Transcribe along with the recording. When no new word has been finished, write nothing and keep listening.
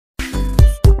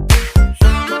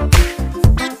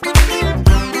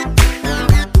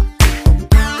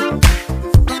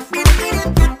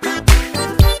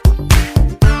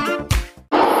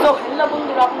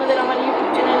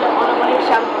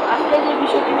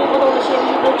নিয়ে কথা বলে সেই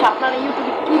বিষয়টা হচ্ছে আপনারা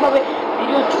ইউটিউবে কীভাবে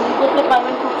ভিডিও জুম করতে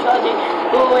পারবেন খুব সহজে।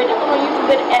 তো এটা কোনো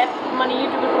ইউটিউবের অ্যাপ মানে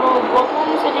ইউটিউবের কোনো গোপন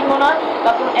সেটিংও নয়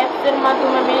বা কোনো অ্যাপসের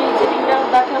মাধ্যমে আমি এই সেটিংটা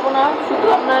দেখাবো না, শুধু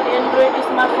আপনার অ্যান্ড্রয়েড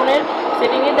স্মার্টফোনের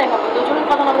সেটিংয়ে দেখাবো। তো চলুন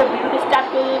কথা আমরা ভিডিওটি স্টার্ট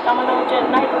করি। আমার নাম হচ্ছে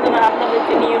আপনাদের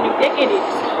নিয়ে ইউনিক টেক এডিট।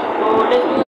 তো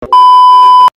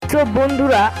তো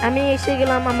বন্ধুরা আমি এসে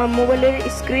গেলাম আমার মোবাইলের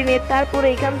স্ক্রিনে। তারপরে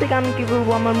এখান থেকে আমি কি করব,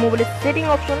 আমার মোবাইলের সেটিং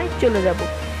অপশনে চলে যাব।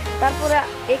 তারপরে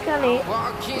এখানে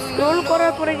স্ক্রল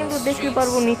করার পরে কিন্তু দেখতে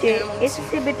পারবো নিচে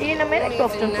এসএসসিবিটি নামের একটা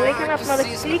অপশন। তো এখানে আপনারা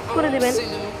ক্লিক করে দেবেন।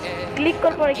 ক্লিক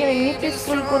করার পর এখানে নিচে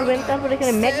স্ক্রল করবেন, তারপর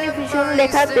এখানে ম্যাগনিফিকেশন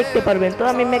লেখা দেখতে পারবেন। তো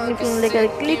আমি ম্যাগনিফিকেশন লেখা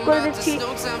ক্লিক করে দিচ্ছি।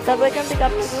 তারপর এখান থেকে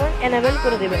আপনি এনাবেল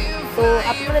করে দেবেন। তো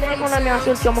আপনাদের এখন আমি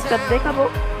আসল চমকটা দেখাবো।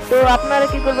 তো আপনারা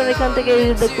কি করবেন, এখান থেকে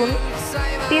দেখুন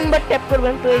 3 বার ট্যাপ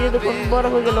করবেন। তো এই যে দেখুন বড়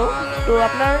হয়ে গেল। তো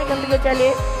আপনারা এখান থেকে চাইলে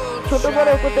ছোট বড়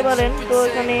করতে পারেন। তো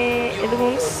এখানে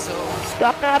দেখুন, তো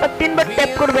আপনারা আবার 3 বার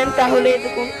ট্যাপ করবেন, তাহলে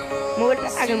দেখুন মোবাইলটা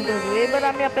আগের মতো হবে। এবার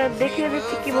আমি আপনাদের দেখিয়ে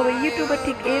দিচ্ছি কিভাবে ইউটিউবে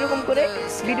ঠিক এইরকম করে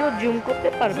ভিডিও জুম করতে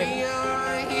পারবেন।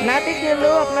 না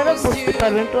দেখলেও আপনারা বুঝতে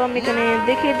পারবেন। তো আমি এখানে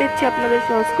দেখিয়ে দিচ্ছি আপনাদের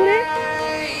সহজ করে।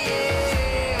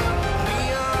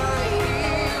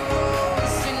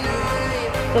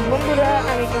 তো বন্ধুরা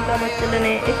আমি কিন্তু আমার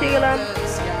চ্যানেলে এসে গেলাম।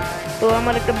 তো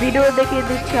আমার একটা ভিডিও দেখিয়ে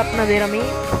দিচ্ছি আপনাদের আমি।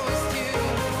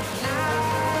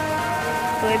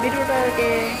 তো এই ভিডিওটাকে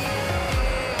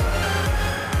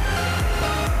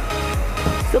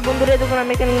তো বন্ধুরা দেখুন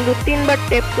আমি এখানে কিন্তু 3 বার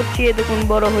ট্যাপ করছি, দেখুন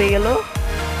বড় হয়ে গেল।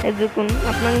 এই দেখুন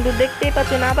আপনারা কিন্তু দেখতেই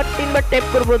পাচ্ছেন, আবার 3 বার ট্যাপ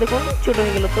করবো, দেখুন ছোট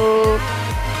হয়ে গেল। তো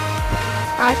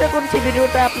আশা করছি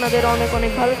ভিডিওটা আপনাদের অনেক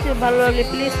অনেক ভালো লাগলে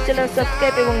প্লিজ চ্যানেল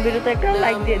সাবস্ক্রাইব এবং ভিডিওতে একটা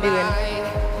লাইক দিয়ে দিবেন।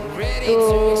 তো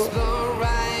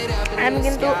আমি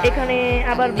কিন্তু এখানে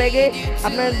আবার ব্যাগে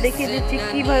আপনারা দেখিয়ে দিচ্ছি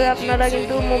কিভাবে আপনারা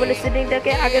কিন্তু মোবাইলের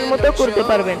সেটিংটাকে আগের মতো করতে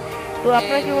পারবেন। তো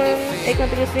আপনারা কি করবেন, এখান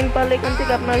থেকে সিম্পল এখান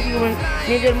থেকে আপনারা কি করবেন,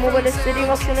 নিজের মোবাইলের সেটিং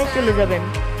অপশনে চলে যাবেন।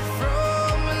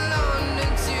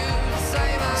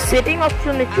 সেটিং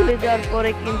অপশনে চলে যাওয়ার পরে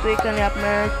কিন্তু এখানে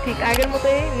আপনারা ঠিক আগের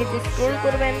মতোই নিচে স্ক্রল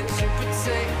করবেন।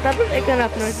 তারপর এখানে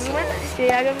আপনারা কি করবেন, সেই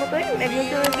আগের মতোই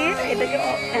ম্যাগনিফিকেশনে গিয়ে এটাকে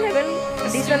এনেবল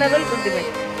ডিসএনেবল করে দেবেন।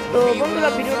 তো বন্ধুরা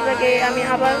ভিডিওটাকে আমি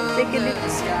আবার দেখে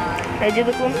দিচ্ছি। এই যে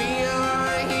দেখুন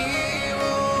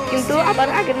কিন্তু আবার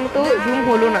আগের মতো জুম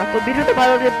হলো না। তো ভিডিওটা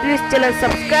ভালো লাগলে প্লিজ চ্যানেল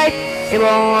সাবস্ক্রাইব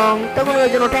এবং তখন ওই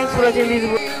জন্য থ্যাংকস ফর ওয়াচিং দিস।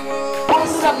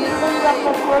 বন্ধুরা ভিডিওটা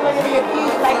আপনার ভালো লাগলে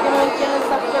প্লিজ লাইক এবং চ্যানেল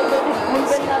সাবস্ক্রাইব করতে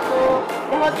ভুলবেন না। তো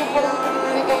দেখা হচ্ছে পরবর্তী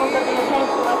ভিডিওতে। তখন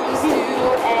thanks for watching this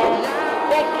video and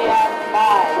take care,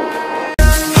 by.